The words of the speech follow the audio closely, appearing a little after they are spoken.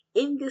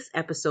In this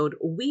episode,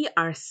 we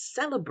are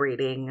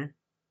celebrating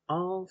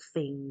all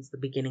things the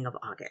beginning of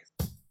August.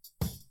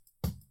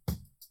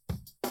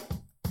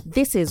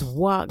 This is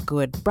What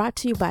Good, brought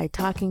to you by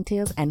Talking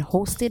Tales and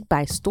hosted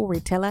by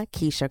storyteller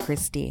Keisha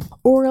Christie.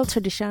 Oral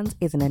traditions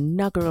is an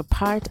integral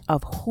part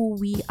of who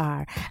we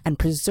are and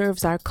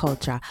preserves our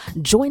culture.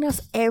 Join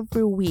us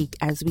every week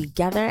as we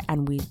gather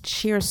and we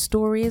share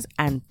stories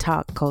and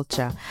talk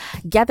culture.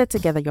 Gather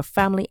together your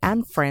family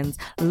and friends,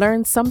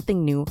 learn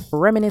something new,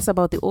 reminisce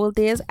about the old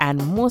days,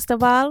 and most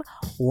of all,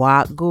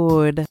 what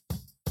good.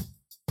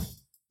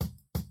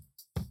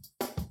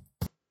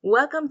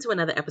 Welcome to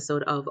another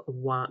episode of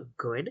What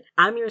Good.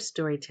 I'm your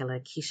storyteller,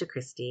 Keisha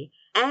Christie.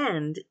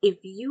 And if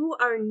you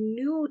are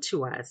new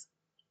to us,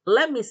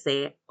 let me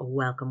say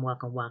welcome,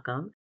 welcome,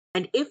 welcome.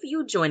 And if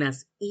you join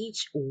us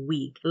each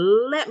week,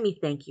 let me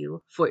thank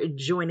you for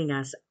joining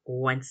us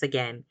once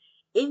again.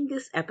 In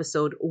this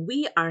episode,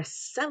 we are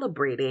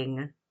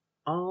celebrating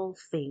all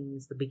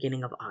things the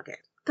beginning of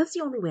August. That's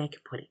the only way I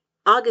can put it.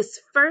 August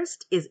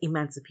 1st is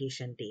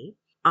Emancipation Day.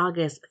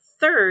 August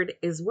 3rd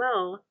is,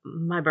 well,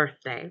 my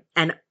birthday.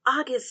 And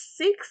August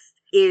 6th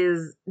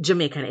is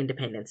Jamaican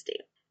Independence Day.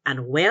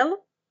 And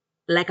well,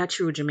 like a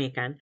true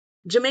Jamaican,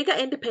 Jamaica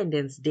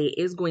Independence Day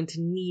is going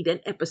to need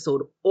an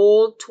episode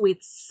all to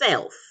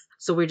itself.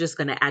 So we're just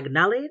going to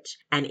acknowledge,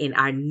 and in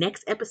our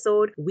next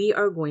episode, we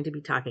are going to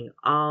be talking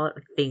all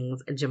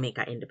things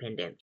Jamaica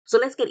independence. So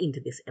let's get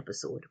into this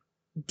episode.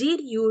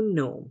 Did you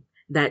know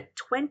that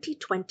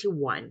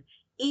 2021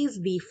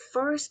 is the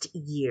first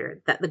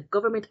year that the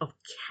government of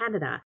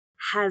Canada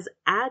has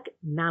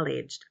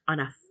acknowledged on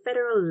a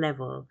federal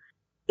level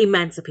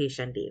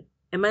Emancipation Day?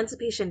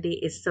 Emancipation Day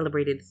is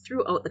celebrated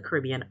throughout the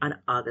Caribbean on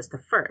August the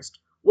 1st.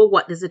 Well,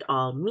 what does it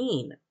all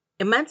mean?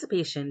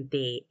 Emancipation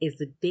Day is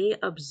the day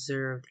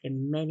observed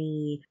in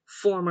many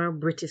former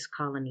British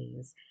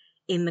colonies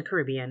in the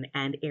Caribbean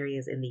and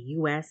areas in the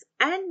US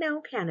and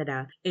now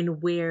Canada, in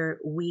where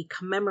we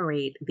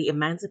commemorate the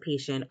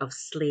emancipation of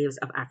slaves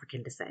of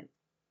African descent.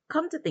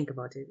 Come to think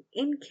about it,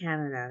 in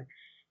Canada,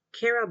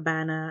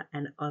 Carabana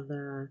and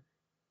other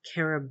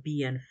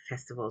Caribbean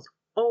festivals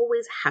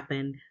always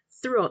happen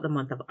throughout the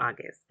month of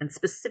August, and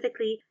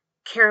specifically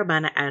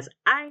Carabana as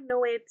I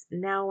know it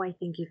now. I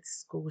think it's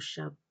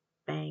Scotia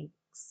Bank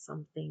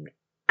something.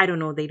 I don't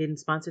know. They didn't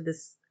sponsor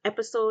this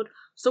episode,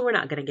 so we're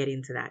not going to get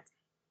into that.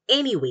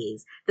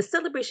 Anyways, the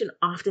celebration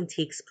often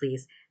takes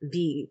place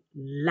the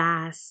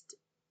last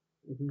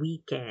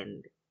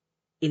weekend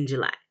in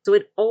July. So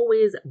it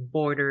always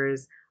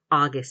borders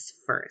August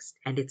 1st,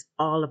 and it's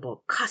all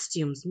about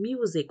costumes,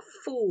 music,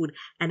 food,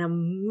 an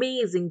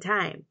amazing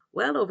time.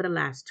 Well, over the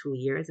last 2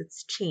 years,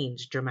 it's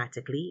changed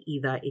dramatically.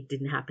 Either it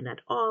didn't happen at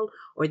all,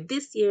 or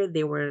this year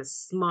there were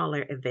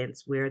smaller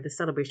events where the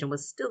celebration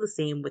was still the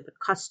same with the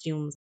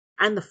costumes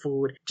and the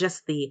food,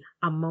 just the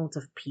amount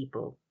of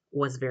people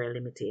was very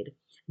limited.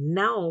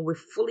 Now we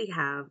fully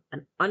have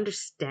an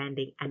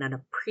understanding and an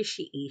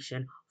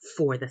appreciation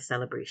for the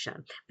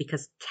celebration,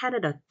 because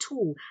Canada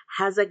too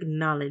has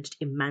acknowledged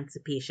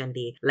Emancipation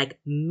Day, like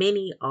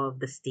many of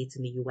the states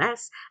in the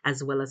US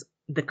as well as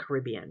the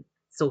Caribbean.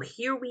 So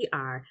here we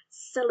are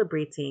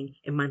celebrating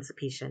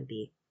Emancipation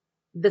Day.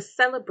 The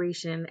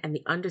celebration and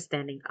the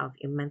understanding of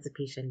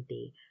Emancipation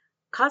Day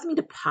caused me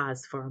to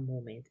pause for a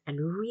moment and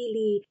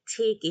really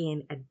take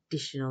in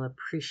additional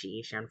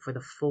appreciation for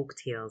the folk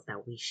tales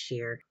that we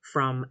share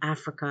from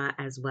Africa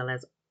as well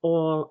as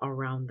all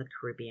around the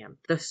Caribbean.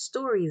 The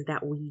stories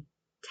that we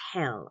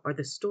tell, or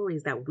the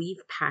stories that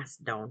we've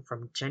passed down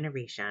from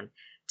generation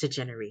to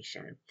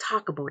generation.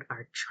 Talk about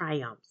our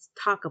triumphs,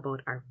 talk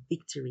about our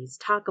victories,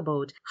 talk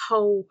about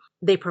how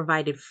they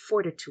provided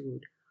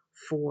fortitude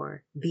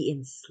for the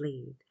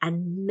enslaved.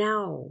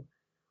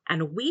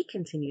 And we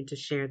continue to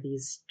share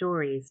these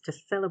stories to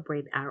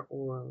celebrate our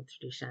oral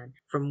tradition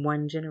from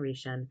one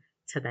generation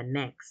to the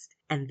next.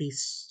 And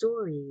these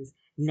stories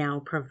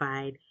now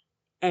provide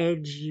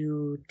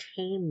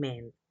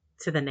edutainment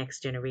to the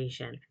next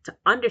generation to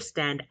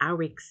understand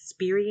our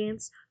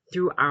experience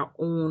through our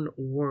own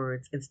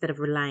words instead of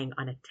relying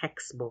on a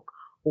textbook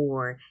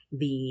or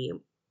the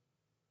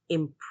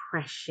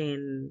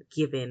impression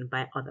given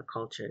by other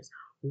cultures.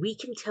 We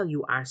can tell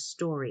you our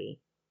story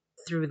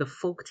through the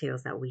folk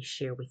tales that we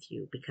share with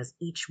you, because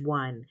each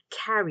one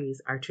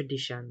carries our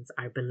traditions,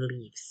 our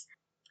beliefs,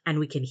 and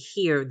we can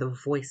hear the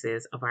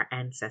voices of our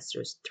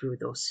ancestors through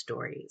those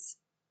stories.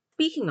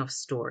 Speaking of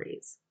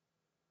stories,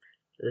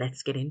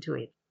 let's get into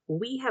it.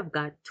 We have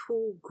got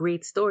two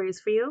great stories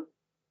for you.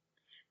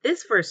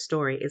 This first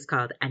story is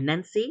called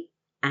Anansi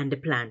and the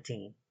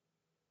Plantain.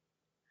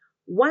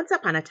 Once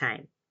upon a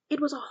time,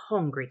 it was a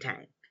hungry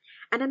time,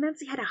 and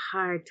Anansi had a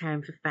hard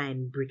time to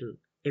find brittle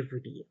every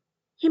day.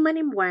 Him and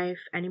him wife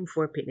and him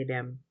four pitney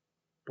them,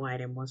 boy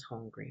them was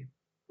hungry.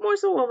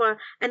 Moreover,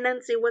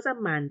 Anansi was a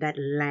man that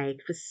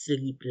liked to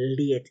sleep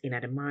late in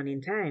the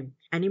morning time,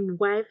 and him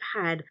wife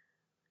had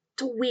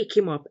to wake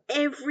him up.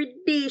 Every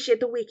day she had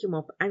to wake him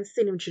up and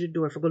send him to the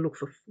door for go look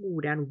for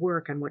food and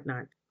work and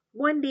whatnot.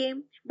 One day,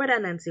 Brother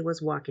Nancy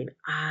was walking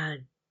all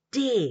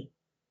day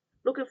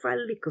looking for a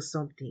little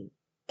something.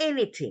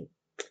 anything.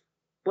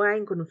 Boy, I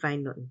ain't couldn't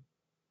find nothing.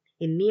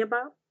 His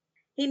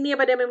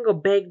neighbor them him go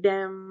beg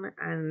them,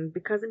 and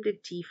because him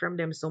did tea from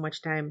them so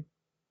much time,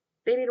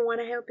 they didn't want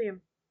to help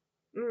him.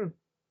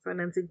 So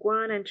Nancy go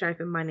on and try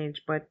to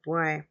manage, but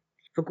boy,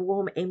 for go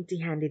home empty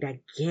handed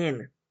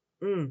again.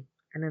 And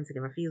Nancy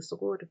never feel so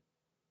good.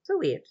 So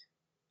wait.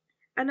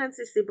 And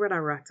Nancy see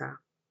brother Rata,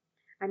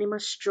 and he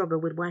must struggle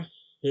with one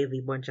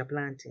heavy bunch of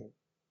planting.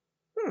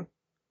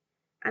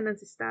 And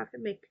Nancy start to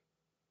make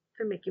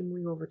him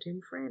way over to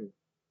him friend.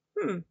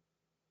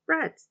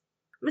 Rat,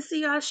 me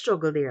see you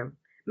struggle there.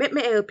 Make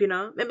me help,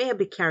 Make me help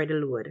you carry the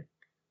load.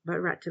 But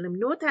Rat tell him,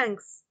 no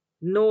thanks.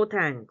 No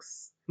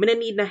thanks. Me no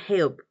need no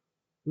help.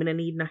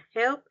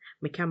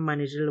 Me can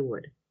manage the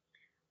load.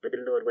 But the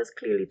load was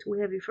clearly too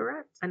heavy for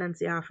Rat. And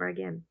Nancy offer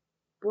again.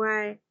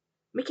 Boy,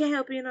 me can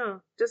help you,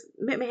 Just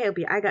make me help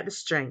you. I got the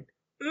strength.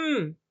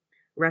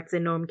 Rat say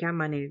no, me can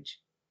manage.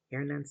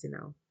 Hear Nancy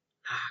now.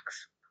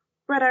 Fox.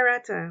 Brother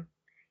Rata,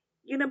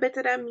 you know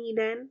better than me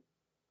then.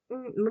 I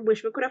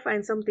wish we could have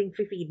find something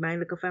to feed my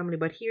little family,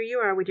 but here you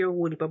are with your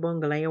whole heap of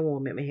bungle and you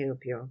won't make me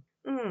help you.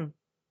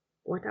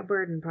 What a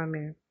burden upon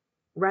me.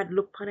 Rad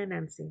look upon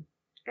Nancy,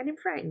 and him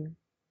frightened.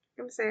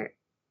 Him say,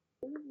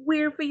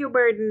 where for your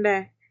burden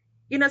there?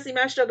 You know see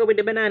me struggle with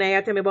the banana,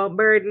 you tell me about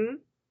burden?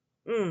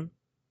 And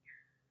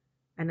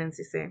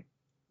Nancy say,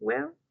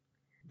 well,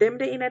 them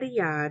they in the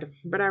yard,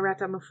 but I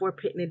rat am 4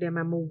 pitney them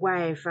and my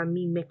wife and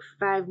me make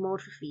 5 more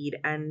to feed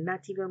and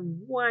not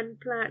even 1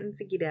 planting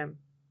to give them.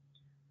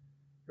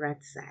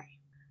 Rat sigh.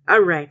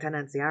 Alright,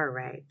 Nancy,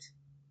 alright.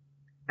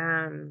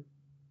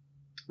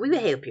 We will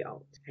help you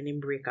out. And him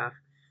break off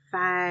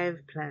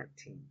 5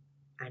 planting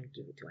and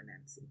give it to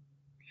Nancy.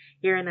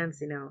 Here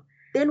Nancy now.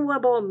 Then what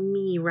about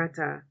me,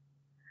 Rata?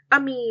 I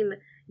mean,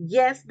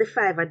 yes, the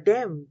 5 of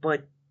them,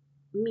 but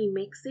me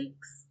make 6.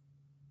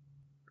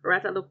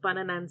 Rata look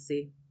upon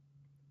Nancy.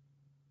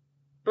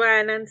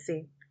 Boy,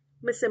 Nancy,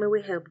 me say me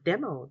will help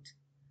them out.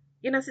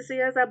 You know, see,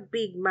 as a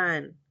big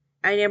man,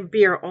 I am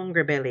bare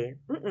hungry belly.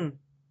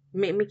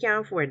 Me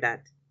can't afford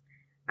that.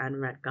 And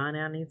Rat gone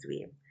on his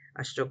way.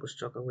 I struggle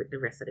with the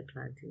rest of the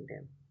planting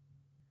them.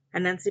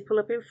 And Nancy pull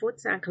up him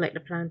foot and collect the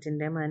planting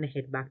them and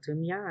head back to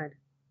him yard.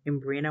 Him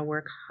brain a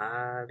work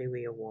all the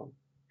way home.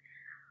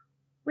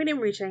 When him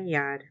reach him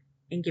yard,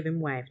 and give him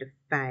wife the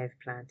 5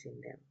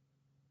 planting them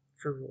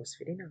for roast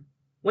for dinner.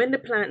 When the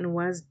planting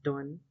was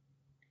done,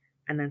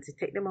 and Nancy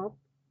take them up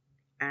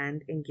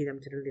and give them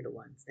to the little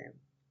ones them.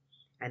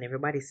 And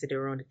everybody sit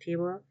around the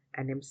table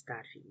and them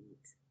start to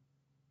eat.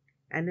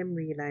 And them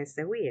realize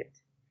that wait,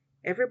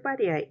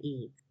 everybody I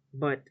eat,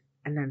 but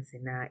Nancy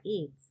not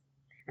eat.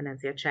 And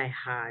Nancy I try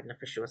hard not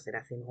for sure say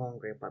that's him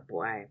hungry, but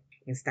boy,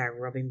 he start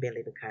rubbing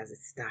belly because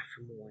it's start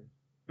from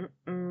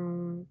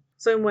one.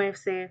 So his wife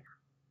say,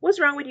 what's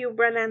wrong with you,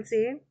 bro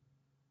Nancy?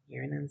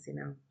 Here Nancy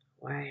now.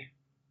 Why?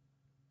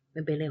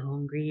 My belly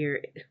hungry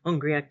here.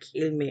 Hungry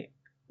kill me.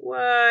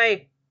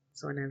 Why?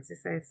 So Nancy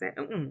say,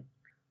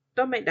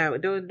 don't make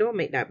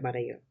that bother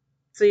you.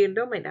 So you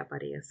don't make that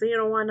bother you. So you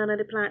don't want none of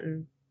the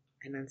planting.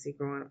 And Nancy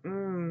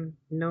going,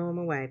 no,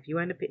 my wife, you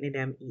and the pitney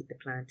them eat the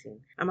planting.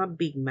 I'm a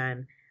big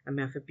man, and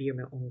I have to bear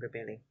my hungry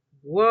belly.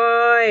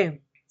 Why?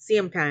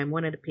 Same time,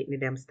 one of the pitney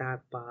them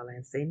start bawling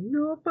and say,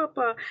 no,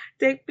 Papa,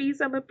 take piece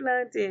of my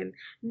planting.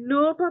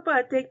 No,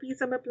 Papa, take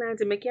piece of my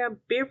planting. I can't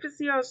bear to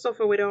see her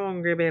suffer with a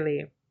hungry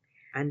belly.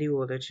 And the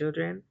older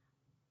children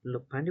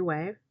look on the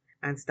wife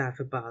and start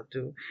to bawl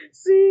too.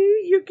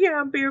 See, you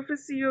can't bear to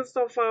see her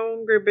suffer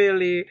hungry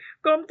belly.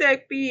 Come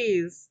take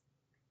piece.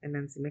 And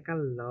Nancy make a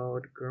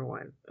loud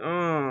groan.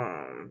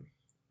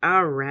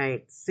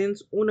 Alright,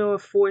 since Uno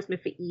forced me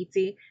to eat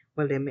it,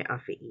 well then me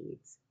have to eat.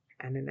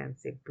 And then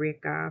Nancy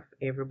break off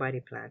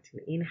everybody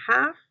planting in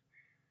half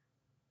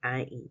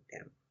and eat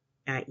them.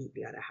 I eat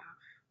the other half.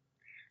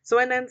 So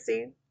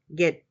Nancy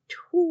get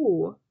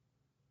 2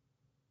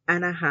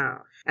 and a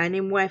half. And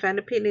him wife and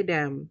the pitney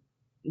them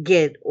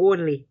get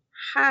only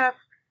half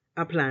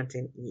a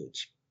planting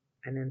each.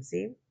 And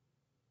Nancy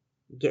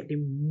get the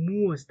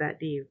most that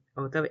day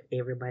out of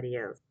everybody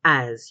else.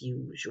 As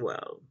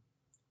usual.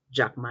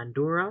 Jack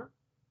Mandora,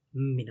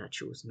 me not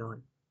choose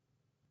none.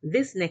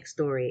 This next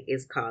story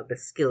is called The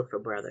Skillful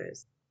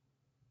Brothers.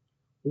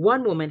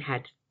 One woman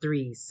had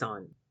 3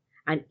 sons,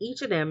 and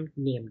each of them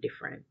named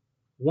different.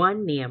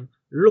 One named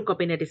Look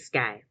Up into the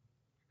Sky,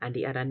 and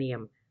the other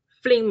named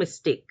Fling Me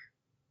Stick,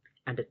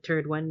 and the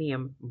third one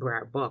named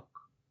Brer Buck.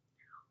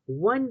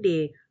 One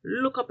day,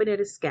 look up into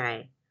the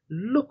sky,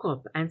 look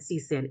up and see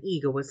say an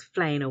eagle was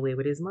flying away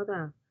with his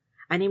mother.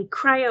 And him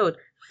cry out,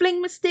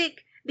 Fling me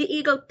stick, the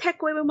eagle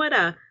take away my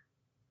mother.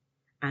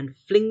 And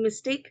Fling me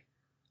stick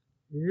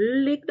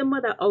lick the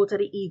mother out of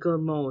the eagle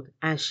mouth,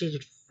 and she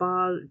should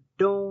fall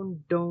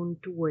down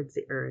towards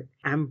the earth.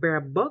 And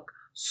Brer Buck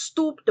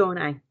stoop down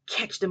and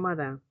catch the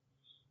mother.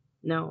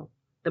 Now,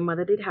 the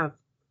mother did have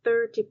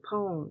 30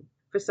 pounds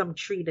for some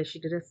tree that she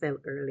did sell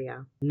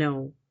earlier.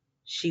 Now,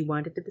 she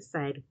wanted to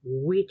decide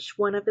which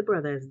one of the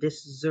brothers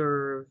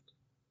deserved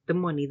the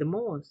money the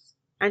most.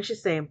 And she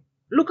said,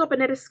 look up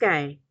into the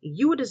sky,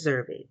 you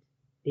deserve it.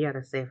 The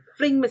other said,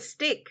 fling me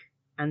stick,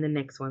 And the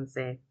next one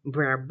say,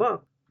 Brer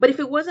Buck. But if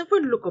it wasn't for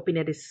look up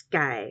in the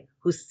sky,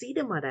 who see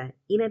the mother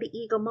in the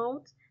eagle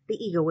mouth, the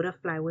eagle would have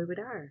fly away with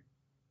her.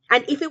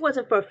 And if it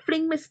wasn't for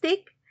fling me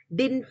stick,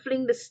 didn't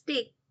fling the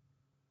stick,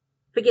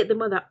 forget the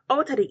mother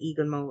out of the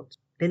eagle mouth,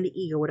 then the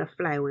eagle would have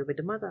fly away with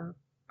the mother.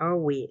 Or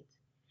wait,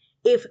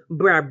 if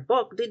Brer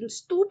Buck didn't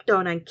stoop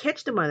down and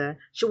catch the mother,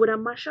 she would have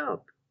mashed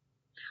up.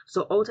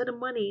 So out of the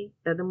money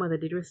that the mother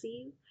did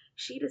receive,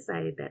 she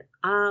decided that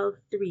all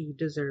three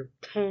deserved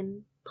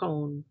 £10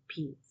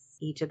 piece.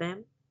 Each of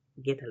them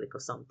get a little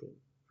something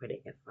for the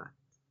effort.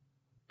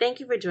 Thank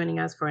you for joining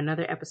us for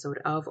another episode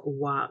of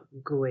What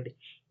Good.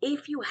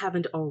 If you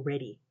haven't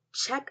already,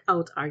 check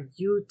out our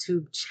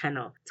YouTube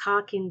channel,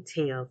 Talking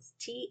Tales,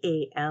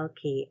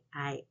 TalkinTales.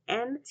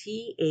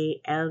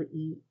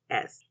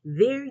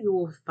 There you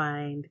will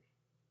find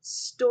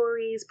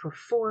stories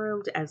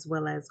performed as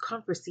well as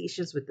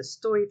conversations with the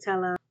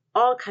storyteller.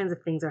 All kinds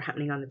of things are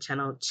happening on the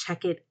channel.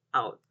 Check it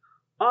out.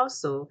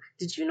 Also,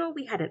 did you know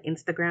we had an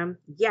Instagram?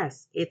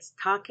 Yes, it's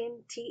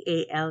Talking,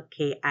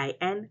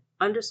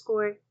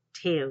 TALKIN_Tales,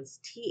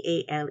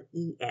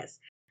 TALES.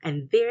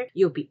 And there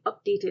you'll be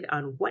updated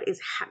on what is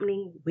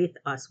happening with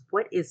us.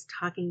 What is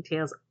Talking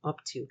Tales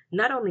up to?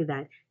 Not only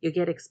that, you'll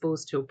get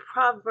exposed to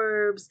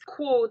proverbs,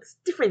 quotes,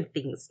 different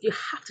things. You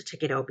have to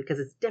check it out because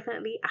it's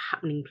definitely a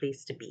happening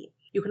place to be.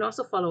 You can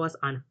also follow us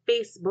on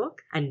Facebook.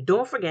 And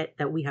don't forget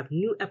that we have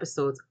new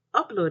episodes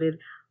uploaded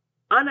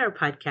on our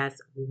podcast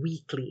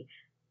weekly.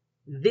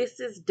 This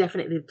is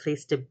definitely the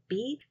place to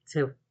be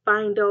to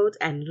find out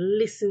and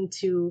listen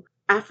to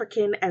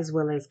African as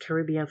well as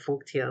Caribbean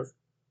folktales.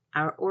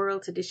 Our oral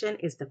tradition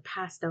is to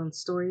pass down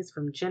stories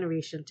from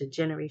generation to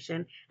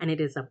generation, and it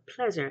is a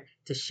pleasure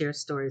to share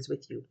stories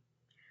with you.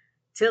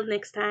 Till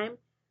next time,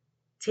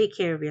 take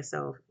care of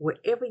yourself.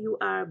 Wherever you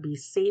are, be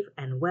safe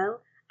and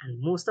well, and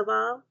most of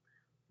all,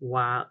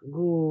 wa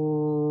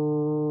good.